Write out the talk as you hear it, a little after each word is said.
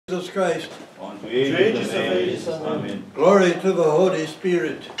Jesus Christ. Unto ages of Amen. Glory to the Holy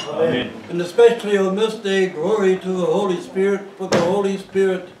Spirit. Amen. And especially on this day, glory to the Holy Spirit, for the Holy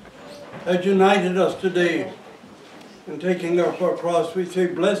Spirit has united us today. In taking up our cross, we say,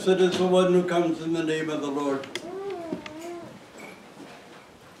 blessed is the one who comes in the name of the Lord.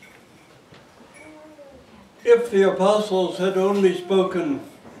 If the apostles had only spoken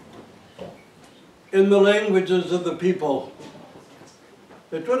in the languages of the people,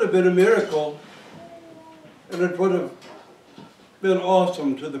 it would have been a miracle, and it would have been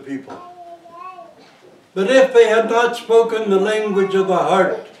awesome to the people. But if they had not spoken the language of the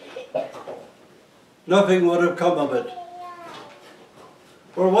heart, nothing would have come of it.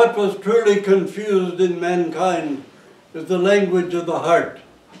 For what was truly confused in mankind is the language of the heart.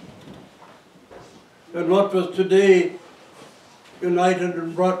 And what was today united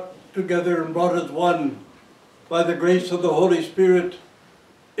and brought together and brought as one by the grace of the Holy Spirit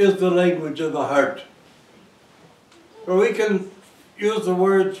is the language of the heart. For we can use the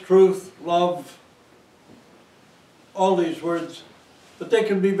words truth, love, all these words, but they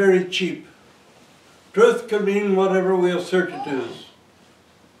can be very cheap. Truth can mean whatever we assert it is.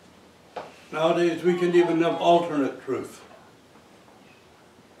 Nowadays we can even have alternate truth.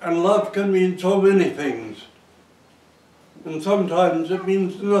 And love can mean so many things. And sometimes it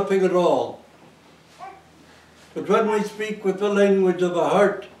means nothing at all. But when we speak with the language of the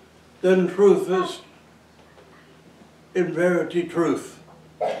heart, then truth is in verity truth.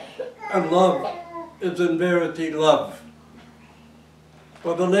 And love is in verity love.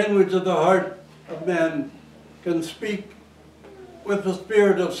 For the language of the heart of man can speak with the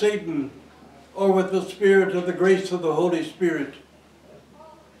spirit of Satan or with the spirit of the grace of the Holy Spirit.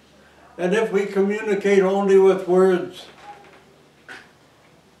 And if we communicate only with words,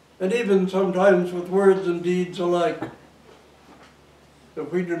 and even sometimes with words and deeds alike,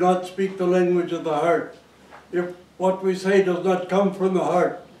 if we do not speak the language of the heart, if what we say does not come from the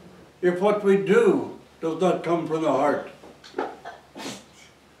heart, if what we do does not come from the heart,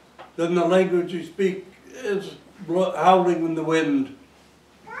 then the language we speak is howling in the wind.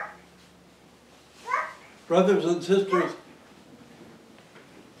 Brothers and sisters,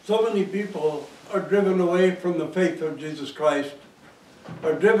 so many people are driven away from the faith of Jesus Christ,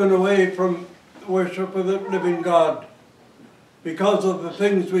 are driven away from the worship of the living God because of the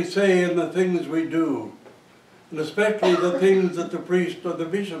things we say and the things we do, and especially the things that the priest or the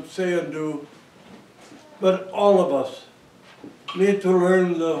bishop say and do. But all of us need to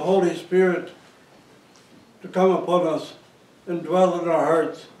learn the Holy Spirit to come upon us and dwell in our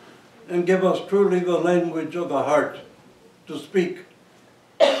hearts and give us truly the language of the heart to speak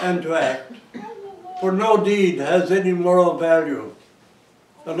and to act. For no deed has any moral value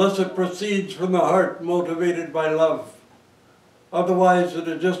unless it proceeds from the heart motivated by love. Otherwise it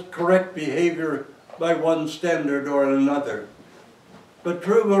is just correct behavior by one standard or another. But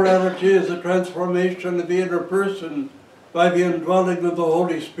true morality is a transformation of the inner person by the indwelling of the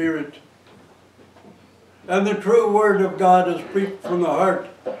Holy Spirit. And the true word of God is preached from the heart,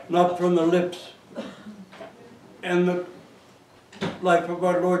 not from the lips. And the life of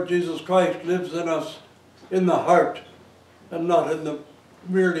our Lord Jesus Christ lives in us in the heart and not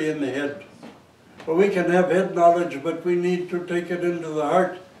merely in the head. For we can have head knowledge, but we need to take it into the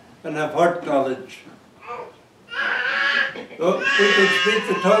heart and have heart knowledge. So we can speak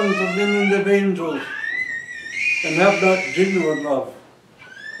the tongues of men and of angels and have not genuine love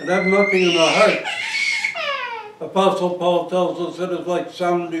and have nothing in our heart. Apostle Paul tells us it is like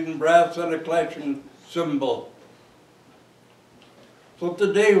sounding brass and a clashing cymbal. So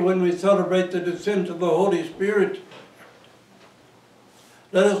today, when we celebrate the descent of the Holy Spirit,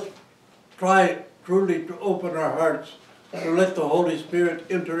 let us try truly to open our hearts and let the Holy Spirit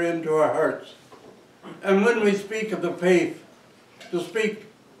enter into our hearts. And when we speak of the faith, to speak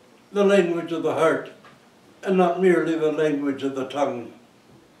the language of the heart and not merely the language of the tongue.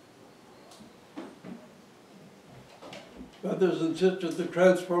 Brothers and sisters, the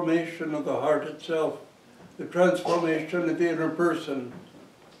transformation of the heart itself, the transformation of the inner person.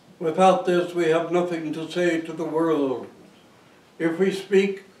 Without this, we have nothing to say to the world. If we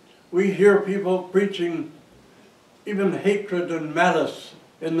speak, we hear people preaching even hatred and malice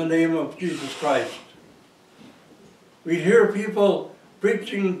in the name of Jesus Christ. We hear people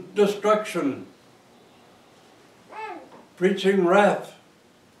preaching destruction, preaching wrath,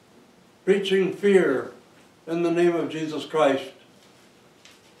 preaching fear in the name of Jesus Christ.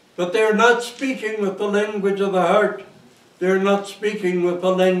 But they're not speaking with the language of the heart. They're not speaking with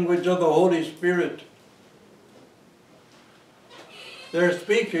the language of the Holy Spirit. They're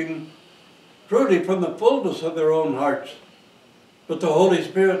speaking truly from the fullness of their own hearts, But the Holy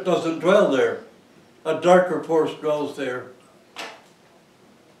Spirit doesn't dwell there. A darker force dwells there.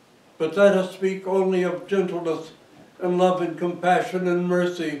 But let us speak only of gentleness and love and compassion and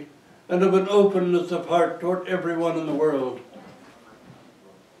mercy and of an openness of heart toward everyone in the world.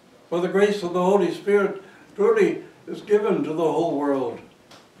 For the grace of the Holy Spirit truly is given to the whole world.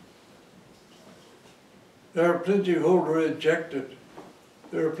 There are plenty who will reject it.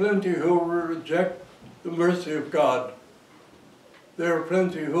 There are plenty who will reject the mercy of God. There are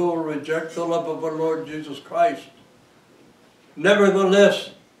plenty who will reject the love of our Lord Jesus Christ.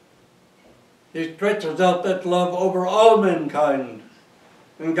 Nevertheless, He stretches out that love over all mankind,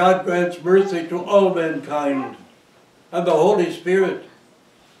 and God grants mercy to all mankind, and the Holy Spirit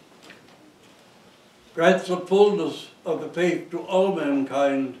grants the fullness of the faith to all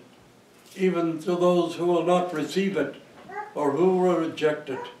mankind, even to those who will not receive it or who will reject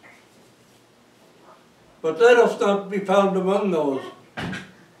it. But let us not be found among those.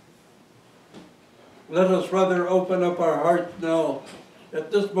 Let us rather open up our hearts now,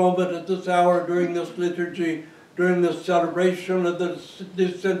 at this moment, at this hour, during this liturgy, during this celebration of the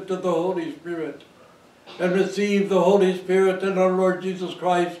descent of the Holy Spirit, and receive the Holy Spirit and our Lord Jesus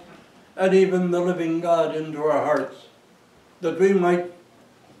Christ and even the living God into our hearts, that we might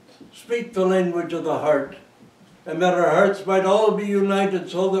speak the language of the heart, and that our hearts might all be united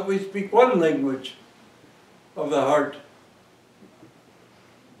so that we speak one language of the heart.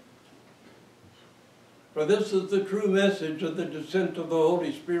 For this is the true message of the descent of the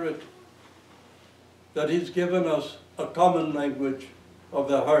Holy Spirit, that He's given us a common language of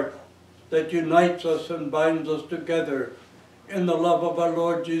the heart that unites us and binds us together in the love of our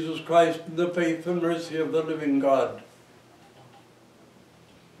Lord Jesus Christ and the faith and mercy of the living God.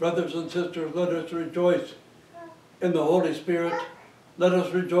 Brothers and sisters, let us rejoice in the Holy Spirit. Let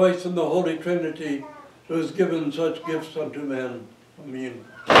us rejoice in the Holy Trinity, who has given such gifts unto men. Amen.